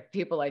 because you have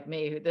people like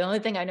me who, the only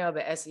thing I know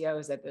about SEO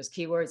is that there's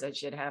keywords I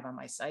should have on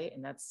my site,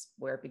 and that's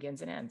where it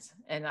begins and ends.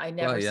 And I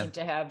never seem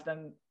to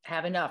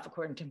have enough,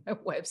 according to my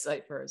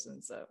website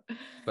person. So,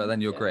 but then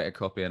you're great at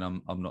copy, and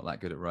I'm not that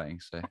good at writing.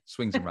 So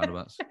swings and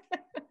roundabouts.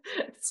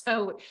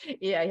 So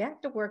you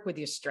have to work with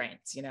your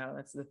strengths.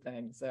 That's the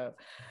thing. So,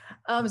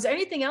 is there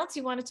anything else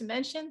you wanted to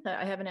mention that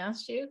I haven't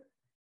asked you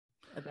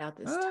about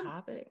this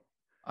topic?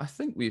 I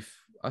think we've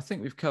I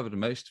think we've covered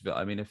most of it.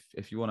 I mean,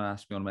 if you want to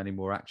ask me on any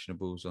more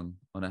actionables on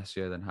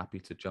SEO, then happy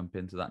to jump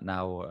into that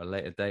now or at a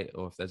later date.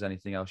 Or if there's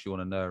anything else you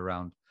want to know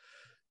around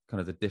kind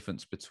of the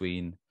difference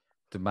between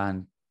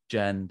demand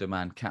gen,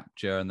 demand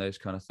capture, and those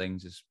kind of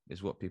things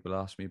is what people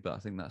ask me. But I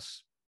think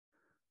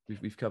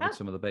we've covered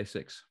some of the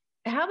basics.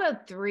 How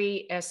about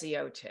 3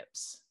 SEO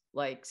tips?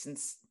 Like,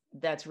 since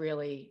that's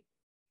really,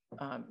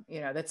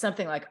 that's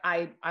something like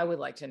I would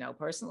like to know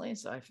personally.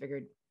 So I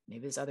figured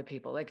maybe there's other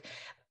people. Like,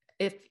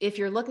 if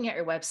you're looking at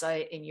your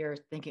website and you're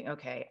thinking,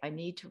 okay, I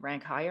need to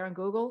rank higher on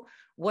Google,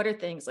 what are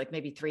things like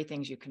maybe 3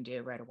 things you can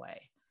do right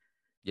away?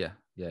 Yeah.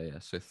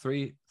 So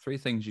three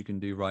things you can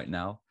do right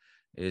now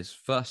is,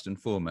 first and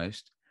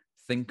foremost,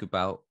 think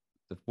about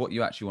what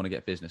you actually want to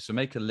get business. So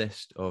make a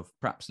list of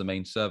perhaps the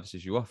main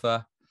services you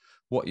offer,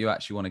 what you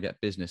actually want to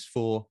get business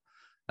for,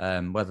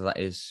 whether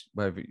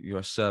you're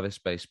a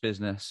service-based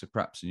business. So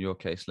perhaps in your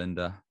case,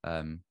 Linda,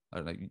 I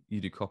don't know, you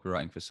do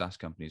copywriting for SaaS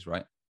companies,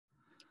 right?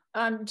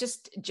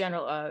 Just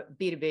general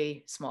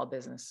B2B small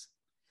business.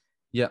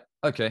 Yeah.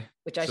 Okay.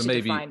 Which I should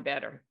define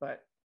better,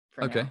 but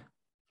for okay. Now.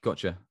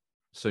 Gotcha.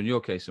 So in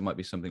your case, it might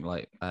be something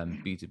like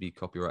B2B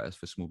copywriters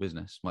for small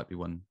business might be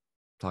one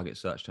target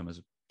search term,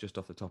 as just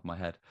off the top of my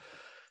head.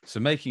 So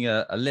making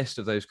a list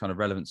of those kind of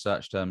relevant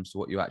search terms to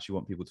what you actually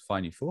want people to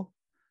find you for.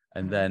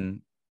 And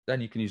then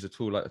you can use a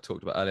tool like I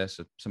talked about earlier.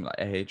 So something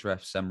like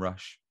Ahrefs,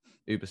 SEMrush,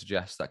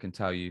 Ubersuggest, that can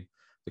tell you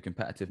the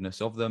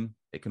competitiveness of them.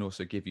 It can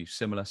also give you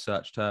similar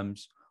search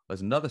terms.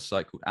 There's another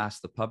site called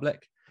Ask the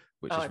Public,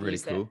 which is really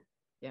cool.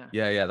 That.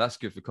 Yeah. That's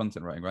good for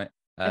content writing, right?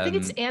 I think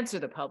it's Answer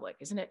the Public,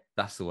 isn't it?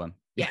 That's the one.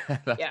 Yeah.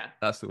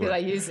 That's the one. I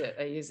use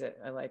it.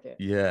 I like it.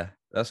 Yeah,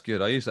 that's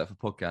good. I use that for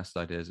podcast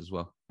ideas as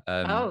well.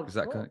 Cool.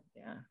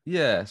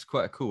 It's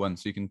quite a cool one.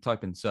 So you can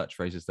type in search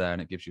phrases there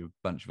and it gives you a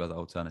bunch of other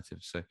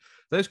alternatives. So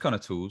those kind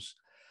of tools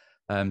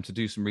to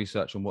do some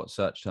research on what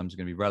search terms are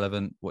going to be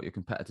relevant, what your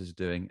competitors are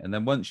doing. And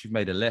then once you've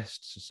made a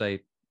list, so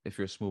say if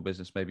you're a small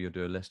business, maybe you'll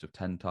do a list of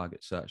 10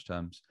 target search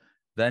terms.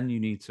 Then you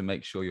need to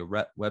make sure your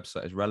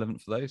website is relevant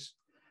for those,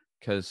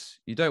 because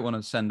you don't want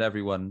to send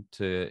everyone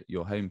to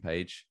your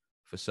homepage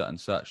for certain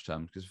search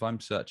terms. Because if I'm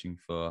searching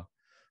for,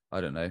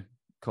 I don't know,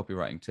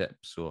 copywriting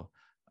tips or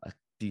a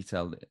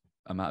detailed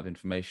amount of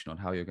information on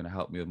how you're going to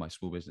help me with my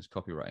small business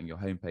copywriting, your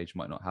homepage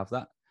might not have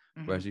that.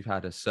 Whereas you've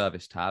had a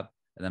service tab,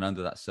 and then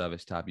under that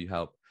service tab,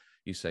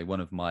 you say one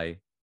of my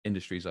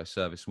industries I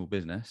service small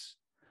business.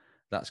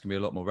 That's going to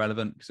be a lot more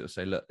relevant, because it'll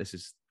say, look, this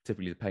is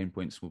typically the pain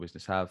points small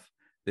business have.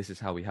 This is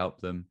how we help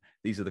them.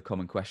 These are the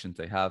common questions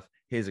they have.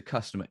 Here's a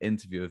customer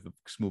interview of a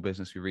small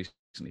business we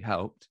recently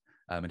helped.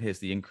 And here's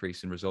the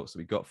increase in results that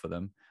we got for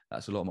them.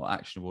 That's a lot more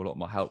actionable, a lot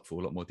more helpful,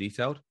 a lot more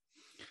detailed.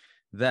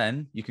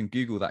 Then you can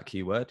Google that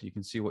keyword. You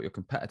can see what your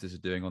competitors are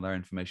doing on their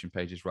information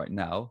pages right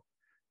now.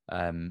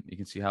 You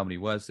can see how many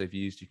words they've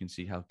used. You can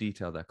see how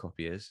detailed their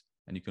copy is.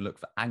 And you can look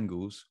for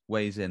angles,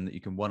 ways in that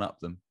you can one-up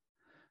them.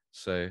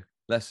 So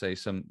let's say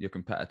your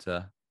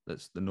competitor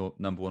that's the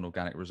number one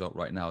organic result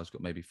right now has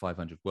got maybe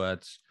 500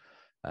 words.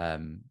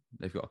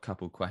 They've got a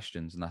couple of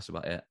questions and that's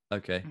about it.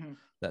 Okay,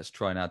 let's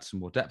try and add some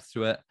more depth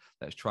to it.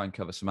 Let's try and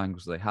cover some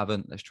angles they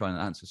haven't. Let's try and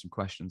answer some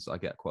questions that I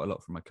get quite a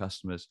lot from my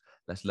customers.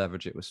 Let's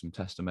leverage it with some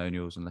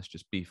testimonials and let's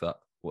just beef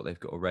up what they've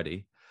got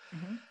already.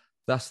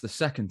 That's the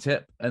second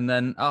tip. And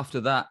then after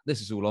that,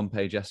 this is all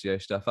on-page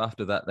SEO stuff.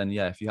 After that, then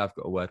if you have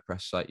got a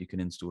WordPress site, you can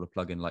install a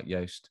plugin like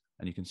Yoast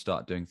and you can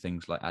start doing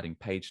things like adding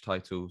page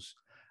titles,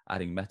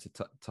 adding meta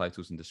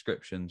titles and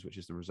descriptions, which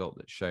is the result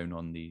that's shown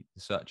on the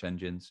search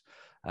engines,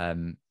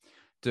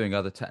 doing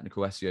other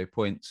technical SEO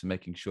points and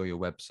making sure your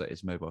website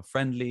is mobile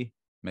friendly,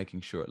 making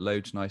sure it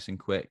loads nice and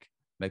quick,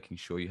 making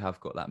sure you have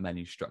got that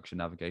menu structure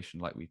navigation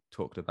like we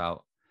talked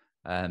about.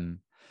 And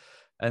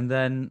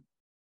then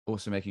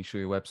also making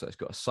sure your website's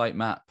got a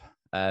sitemap.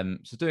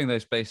 So doing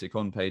those basic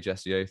on-page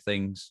SEO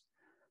things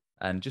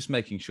and just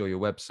making sure your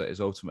website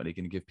is ultimately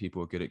going to give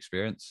people a good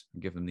experience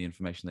and give them the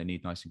information they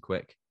need nice and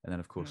quick. And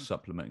then, of course,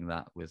 supplementing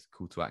that with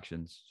call to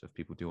actions. So if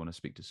people do want to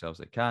speak to sales,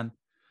 they can.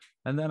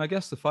 And then I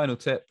guess the final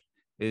tip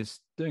is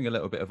doing a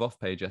little bit of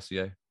off-page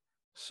SEO.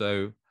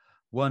 So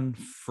one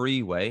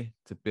free way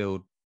to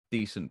build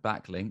decent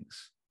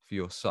backlinks for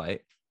your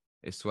site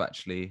is to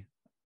actually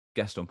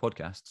guest on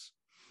podcasts.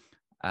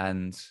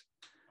 And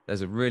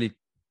there's a really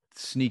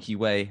sneaky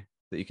way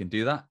that you can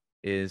do that.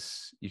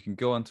 Is you can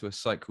go onto a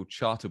site called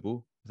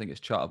Chartable. I think it's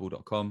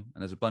chartable.com,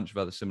 and there's a bunch of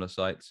other similar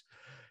sites.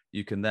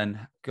 You can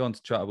then go onto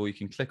Chartable. You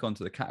can click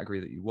onto the category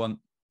that you want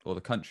or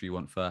the country you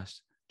want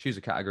first. Choose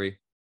a category.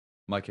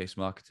 My case,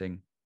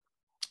 marketing.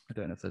 I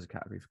don't know if there's a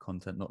category for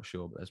content, not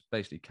sure, but there's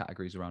basically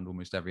categories around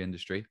almost every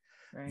industry.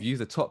 Right. View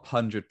the top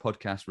 100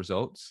 podcast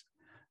results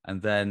and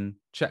then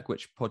check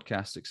which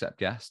podcasts accept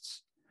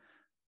guests.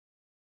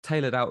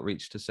 Tailored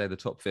outreach to say the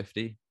top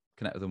 50.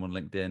 Connect with them on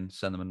LinkedIn.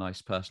 Send them a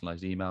nice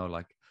personalized email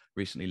like,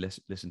 recently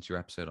listened to your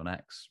episode on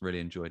X, really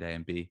enjoyed A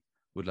and B,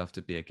 would love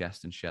to be a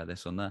guest and share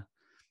this on there.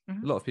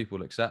 A lot of people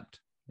will accept.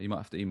 You might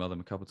have to email them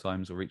a couple of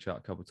times or reach out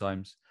a couple of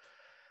times.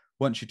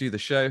 Once you do the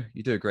show,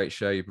 you do a great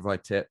show, you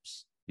provide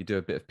tips, you do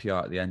a bit of PR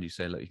at the end, you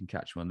say, look, you can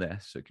catch me on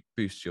this. So it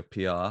boosts your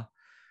PR.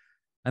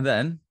 And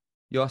then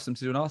you ask them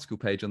to do an article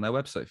page on their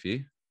website for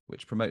you,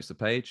 which promotes the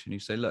page. And you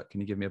say, look,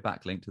 can you give me a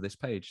backlink to this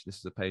page? This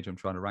is a page I'm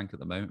trying to rank at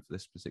the moment for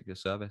this particular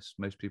service.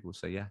 Most people will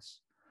say yes.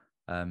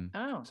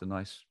 It's a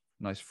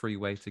nice free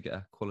way to get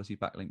a quality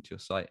backlink to your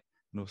site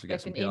and also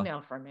get some an PR.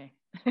 email from me.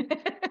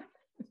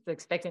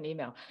 Expect an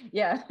email.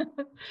 Yeah,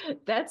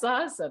 that's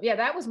awesome. Yeah,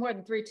 that was more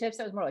than 3 tips.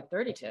 That was more like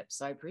 30 tips.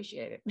 So I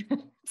appreciate it.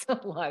 It's a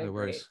lot of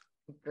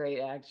great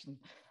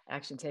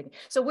action taking.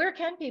 So where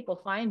can people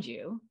find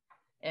you,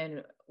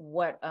 and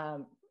what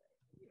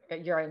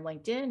you're on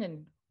LinkedIn,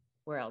 and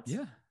where else?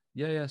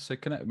 Yeah. So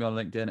connect with me on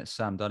LinkedIn. It's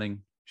Sam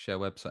Dunning. Share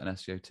website and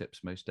SEO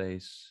tips most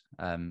days.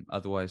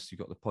 Otherwise, you've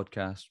got the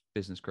podcast,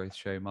 Business Growth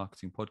Show,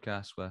 Marketing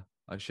Podcast, where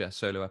I share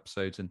solo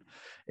episodes and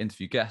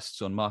interview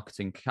guests on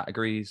marketing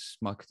categories,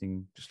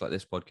 marketing just like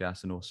this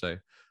podcast. And also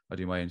I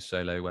do my own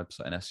solo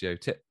website and SEO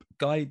tip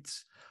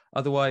guides.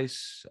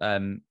 Otherwise,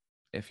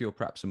 if you're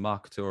perhaps a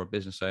marketer or a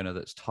business owner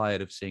that's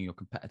tired of seeing your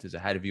competitors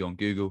ahead of you on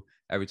Google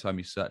every time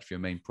you search for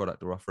your main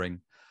product or offering,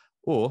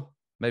 or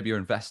maybe you're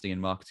investing in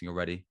marketing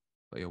already,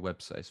 but your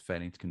website is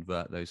failing to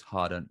convert those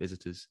hard-earned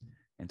visitors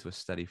into a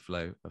steady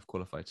flow of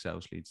qualified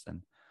sales leads,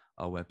 then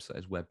our website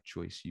is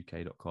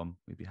webchoiceuk.com.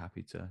 We'd be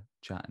happy to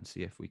chat and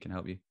see if we can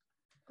help you.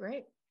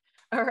 Great.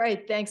 All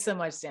right. Thanks so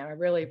much, Sam. I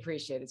really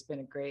appreciate it. It's been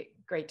a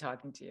great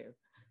talking to you.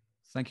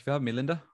 Thank you for having me, Linda.